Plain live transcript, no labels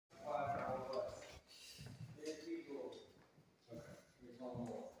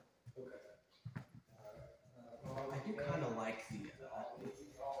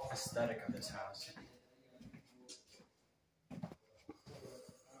aesthetic of this house.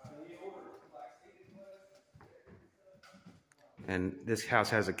 And this house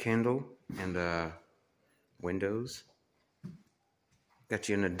has a Kindle and windows. Got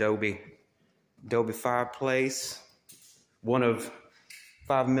you an Adobe fireplace. One of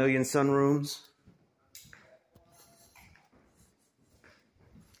 5 million sunrooms.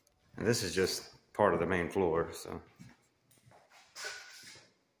 And this is just part of the main floor, so.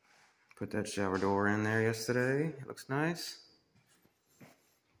 Put that shower door in there yesterday. It looks nice.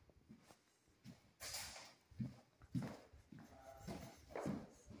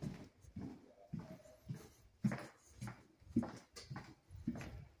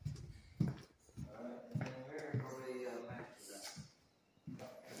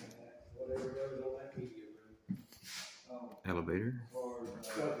 Elevator.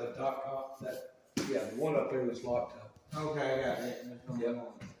 The .com, yeah, the one up there that's locked up. Okay, yeah. Yep.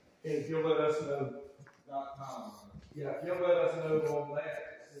 If you'll let us know. .com. Yeah, if you'll let us know on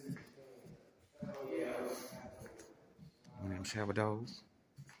that. Yeah. And shower doors.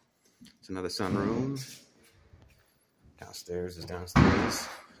 It's another sunroom. Downstairs is downstairs.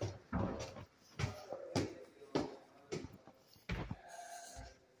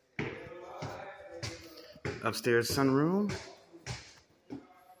 Upstairs sunroom.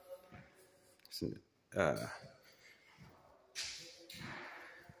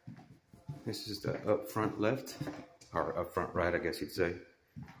 This is the up front left, or up front right, I guess you'd say.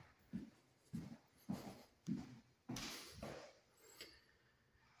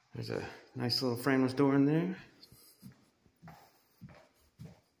 There's a nice little frameless door in there.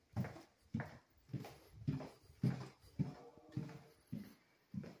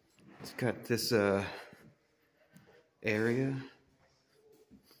 It's got this area.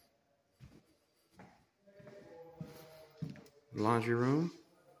 Laundry room.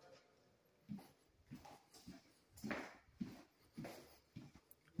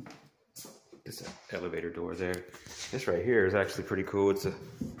 This elevator door there. This right here is actually pretty cool. It's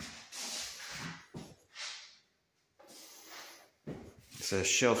a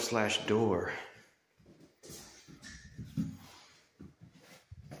shelf/door.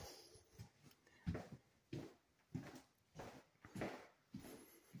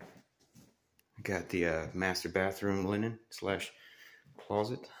 Got the master bathroom linen /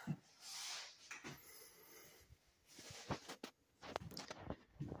 closet.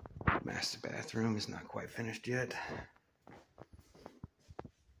 Master bathroom is not quite finished yet.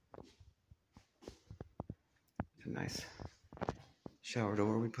 It's a nice shower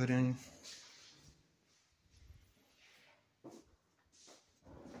door we put in.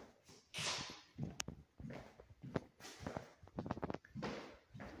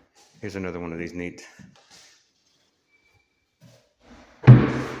 Here's another one of these neat.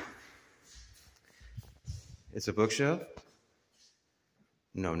 It's a bookshelf?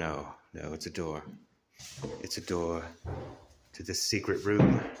 No, it's a door. It's a door to this secret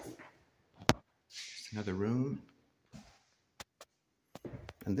room. Just another room.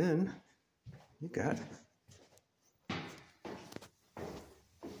 And then you got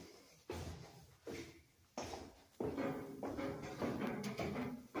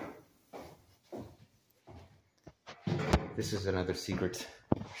this is another secret.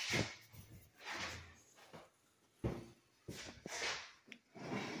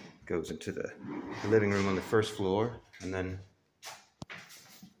 Goes into the living room on the first floor, and then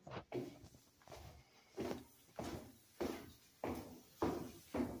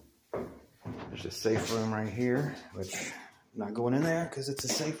there's a safe room right here, which I'm not going in there because it's a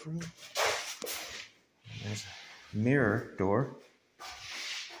safe room. There's a mirror door.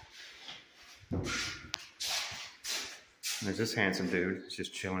 There's this handsome dude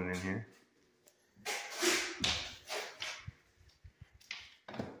just chilling in here.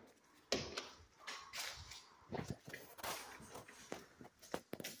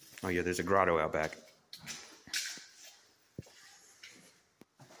 Oh yeah, there's a grotto out back.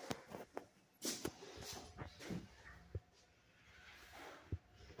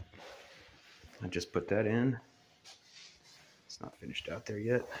 I just put that in. It's not finished out there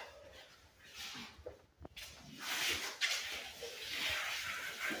yet.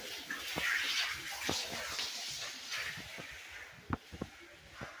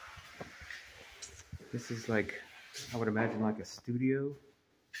 This is like, I would imagine like a studio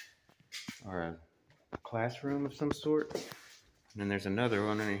or a classroom of some sort. And then there's another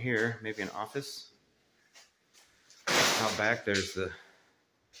one in here, maybe an office. Out back there's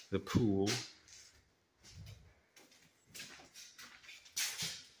the pool.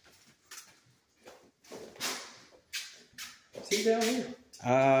 See down here.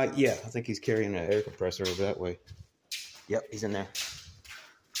 Yeah, I think he's carrying an air compressor over that way. Yep, he's in there.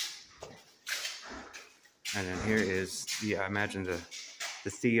 And then here is, I imagine the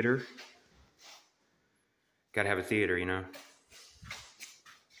theater. Gotta have a theater, you know.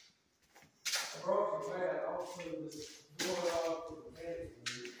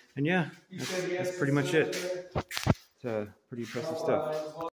 And yeah, that's pretty much it. It's pretty impressive stuff.